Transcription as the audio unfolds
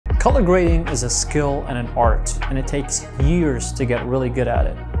Color grading is a skill and an art, and it takes years to get really good at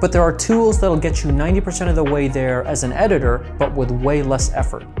it. But there are tools that'll get you 90% of the way there as an editor, but with way less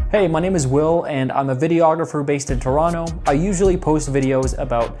effort. Hey, my name is Will, and I'm a videographer based in Toronto. I usually post videos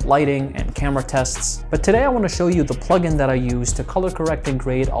about lighting and camera tests, but today I want to show you the plugin that I use to color correct and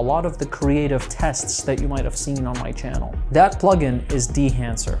grade a lot of the creative tests that you might have seen on my channel. That plugin is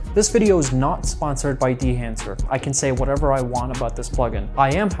Dehancer. This video is not sponsored by Dehancer. I can say whatever I want about this plugin.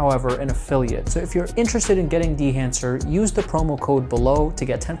 I am, however, an affiliate, so if you're interested in getting Dehancer, use the promo code below to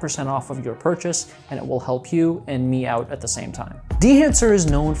get 10% off of your purchase, and it will help you and me out at the same time. Dehancer is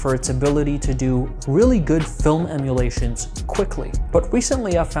known for its ability to do really good film emulations quickly, but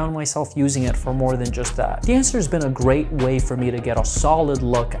recently I've found myself using it for more than just that. Dehancer has been a great way for me to get a solid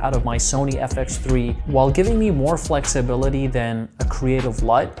look out of my Sony FX3 while giving me more flexibility than a creative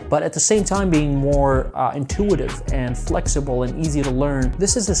LUT, but at the same time being more intuitive and flexible and easy to learn.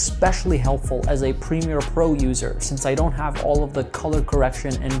 This is especially helpful as a Premiere Pro user since I don't have all of the color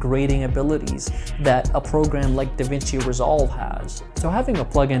correction and grading abilities that a program like DaVinci Resolve has. So having a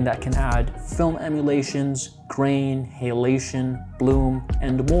plugin that can add film emulations, grain, halation, bloom,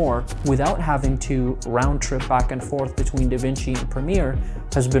 and more without having to round trip back and forth between DaVinci and Premiere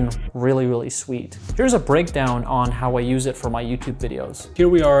has been really sweet. Here's a breakdown on how I use it for my YouTube videos. Here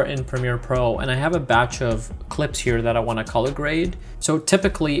we are in Premiere Pro, and I have a batch of clips here that I want to color grade. So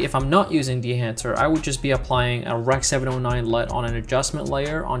typically, if I'm not using Dehancer, I would just be applying a Rec 709 LUT on an adjustment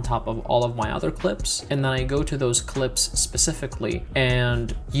layer on top of all of my other clips, and then I go to those clips specifically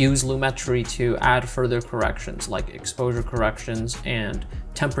and use Lumetri to add further corrections like exposure corrections and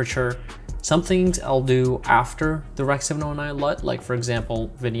temperature. Some things I'll do after the Rec 709 LUT, like for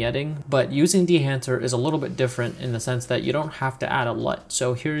example, vignetting, but using Dehancer is a little bit different in the sense that you don't have to add a LUT.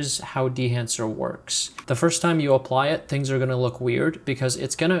 So here's how Dehancer works. The first time you apply it, things are gonna look weird because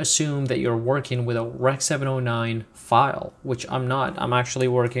it's gonna assume that you're working with a Rec 709 file, which I'm not. I'm actually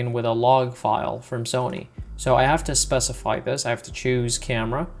working with a log file from Sony. So I have to specify this. I have to choose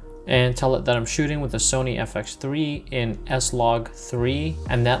camera and tell it that I'm shooting with a Sony FX3 in S-Log3,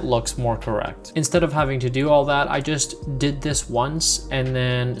 and that looks more correct. Instead of having to do all that, I just did this once and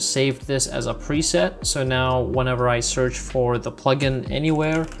then saved this as a preset. So now whenever I search for the plugin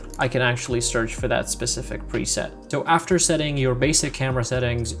anywhere, I can actually search for that specific preset. So after setting your basic camera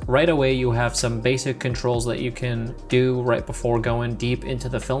settings, right away you have some basic controls that you can do right before going deep into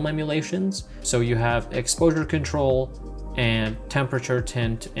the film emulations. So you have exposure control, and temperature,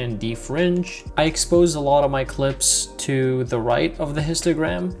 tint, and defringe. I expose a lot of my clips to the right of the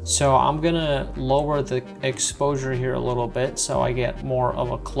histogram, so I'm gonna lower the exposure here a little bit so I get more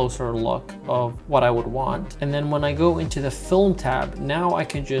of a closer look of what I would want. And then when I go into the film tab, now I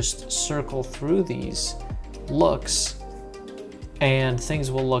can just circle through these looks and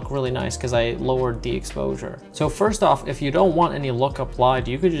things will look really nice because I lowered the exposure. So first off, if you don't want any look applied,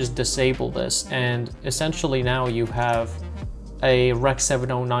 you could just disable this, and essentially now you have a Rec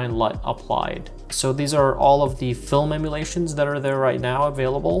 709 LUT applied. So these are all of the film emulations that are there right now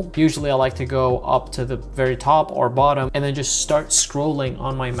available. Usually I like to go up to the very top or bottom and then just start scrolling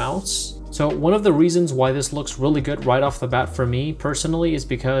on my mouse. So one of the reasons why this looks really good right off the bat for me personally is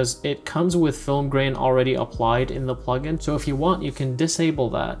because it comes with film grain already applied in the plugin. So if you want, you can disable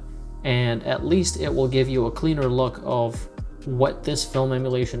that, and at least it will give you a cleaner look of what this film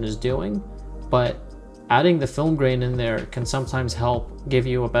emulation is doing. But adding the film grain in there can sometimes help give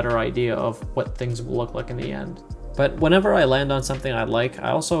you a better idea of what things will look like in the end. But whenever I land on something I like,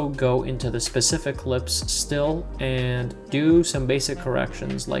 I also go into the specific clips still and do some basic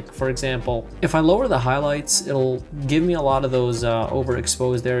corrections. Like for example, if I lower the highlights, it'll give me a lot of those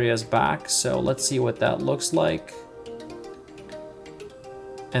overexposed areas back. So let's see what that looks like.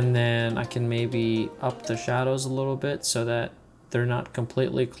 And then I can maybe up the shadows a little bit so that they're not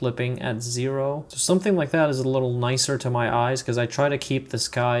completely clipping at 0. So something like that is a little nicer to my eyes because I try to keep the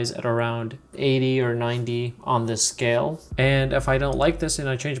skies at around 80 or 90 on this scale. And if I don't like this and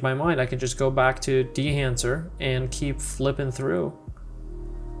I change my mind, I can just go back to Dehancer and keep flipping through.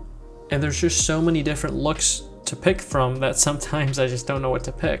 And there's just so many different looks to pick from that sometimes I just don't know what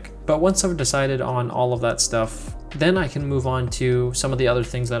to pick. But once I've decided on all of that stuff, then I can move on to some of the other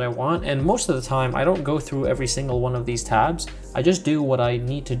things that I want. And most of the time, I don't go through every single one of these tabs. I just do what I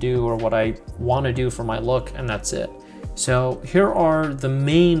need to do or what I want to do for my look, and that's it. So here are the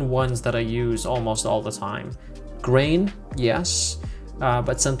main ones that I use almost all the time. Grain, yes,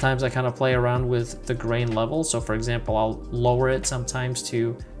 but sometimes I kind of play around with the grain level. So for example, I'll lower it sometimes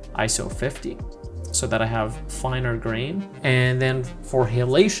to ISO 50. So that I have finer grain. And then for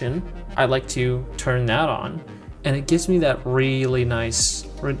halation, I like to turn that on. and it gives me that really nice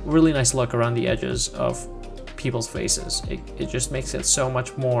look around the edges of people's faces. It just makes it so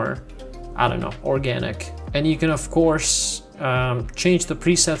much more, I don't know, organic. And you can of course change the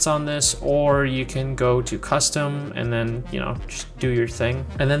presets on this, or you can go to custom and then, you know, just do your thing.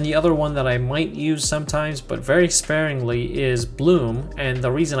 And then the other one that I might use sometimes, but very sparingly, is bloom. And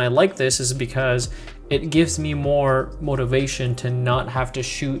the reason I like this is because it gives me more motivation to not have to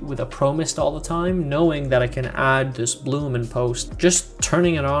shoot with a pro mist all the time, knowing that I can add this bloom in post. Just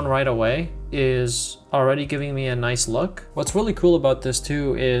turning it on right away is already giving me a nice look. What's really cool about this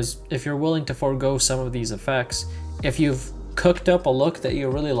too is if you're willing to forego some of these effects, if you've cooked up a look that you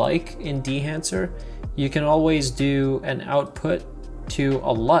really like in Dehancer, you can always do an output to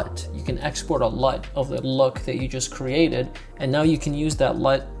a LUT. You can export a LUT of the look that you just created, and now you can use that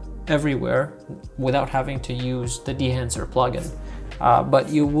LUT everywhere without having to use the Dehancer plugin. But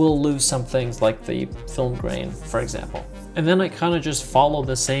you will lose some things like the film grain, for example. And then I kind of just follow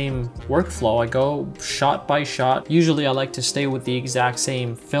the same workflow. I go shot by shot. Usually I like to stay with the exact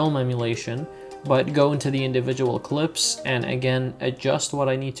same film emulation, but go into the individual clips and again adjust what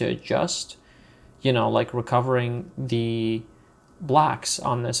I need to adjust, you know, like recovering the blacks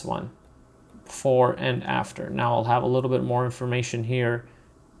on this one, before and after. Now I'll have a little bit more information here,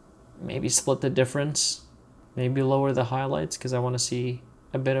 maybe split the difference, maybe lower the highlights because I want to see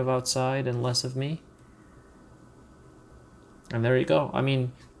a bit of outside and less of me. And there you go. I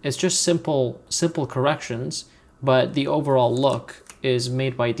mean, it's just simple corrections, but the overall look is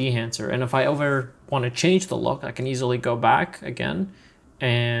made by Dehancer. And if I ever want to change the look, I can easily go back again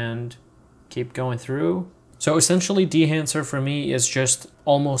and keep going through. So essentially Dehancer for me is just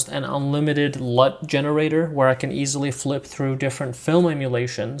almost an unlimited LUT generator where I can easily flip through different film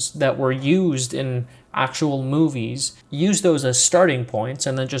emulations that were used in actual movies, use those as starting points,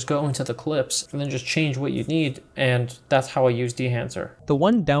 and then just go into the clips and then just change what you need. And that's how I use Dehancer. The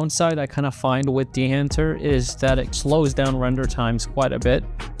one downside I kind of find with Dehancer is that it slows down render times quite a bit,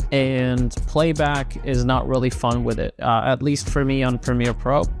 and playback is not really fun with it, at least for me on Premiere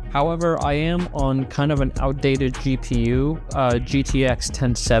Pro. However, I am on kind of an outdated GPU, GTX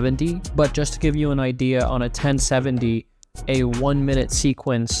 1070, but just to give you an idea, on a 1070, a 1 minute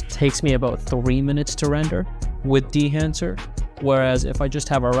sequence takes me about 3 minutes to render with Dehancer, whereas if I just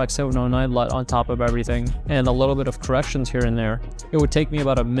have a Rec 709 LUT on top of everything and a little bit of corrections here and there, it would take me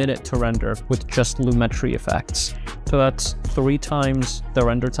about a minute to render with just lumetri effects. So that's 3 times the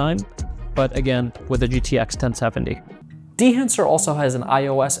render time, but again, with the GTX 1070. Dehancer also has an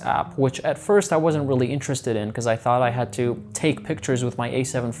iOS app, which at first I wasn't really interested in because I thought I had to take pictures with my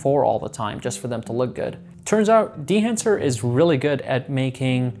A7 IV all the time just for them to look good. Turns out Dehancer is really good at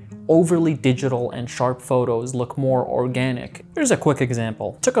making overly digital and sharp photos look more organic. Here's a quick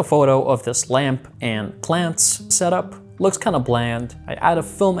example. Took a photo of this lamp and plants setup. Looks kind of bland. I add a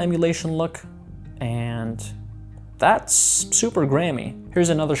film emulation look and that's super Grammy. Here's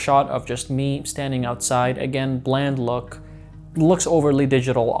another shot of just me standing outside. Again, bland look. Looks overly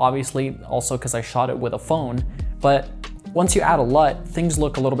digital, obviously, also because I shot it with a phone. But once you add a LUT, things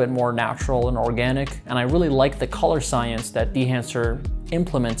look a little bit more natural and organic. And I really like the color science that Dehancer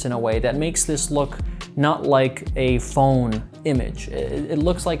implements in a way that makes this look not like a phone image. It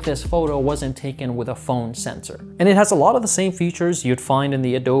looks like this photo wasn't taken with a phone sensor. And it has a lot of the same features you'd find in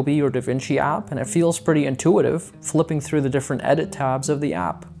the Adobe or DaVinci app, and it feels pretty intuitive, flipping through the different edit tabs of the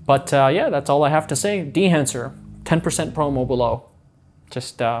app. But yeah, that's all I have to say. Dehancer, 10% promo below.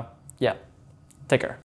 Just, yeah, take care.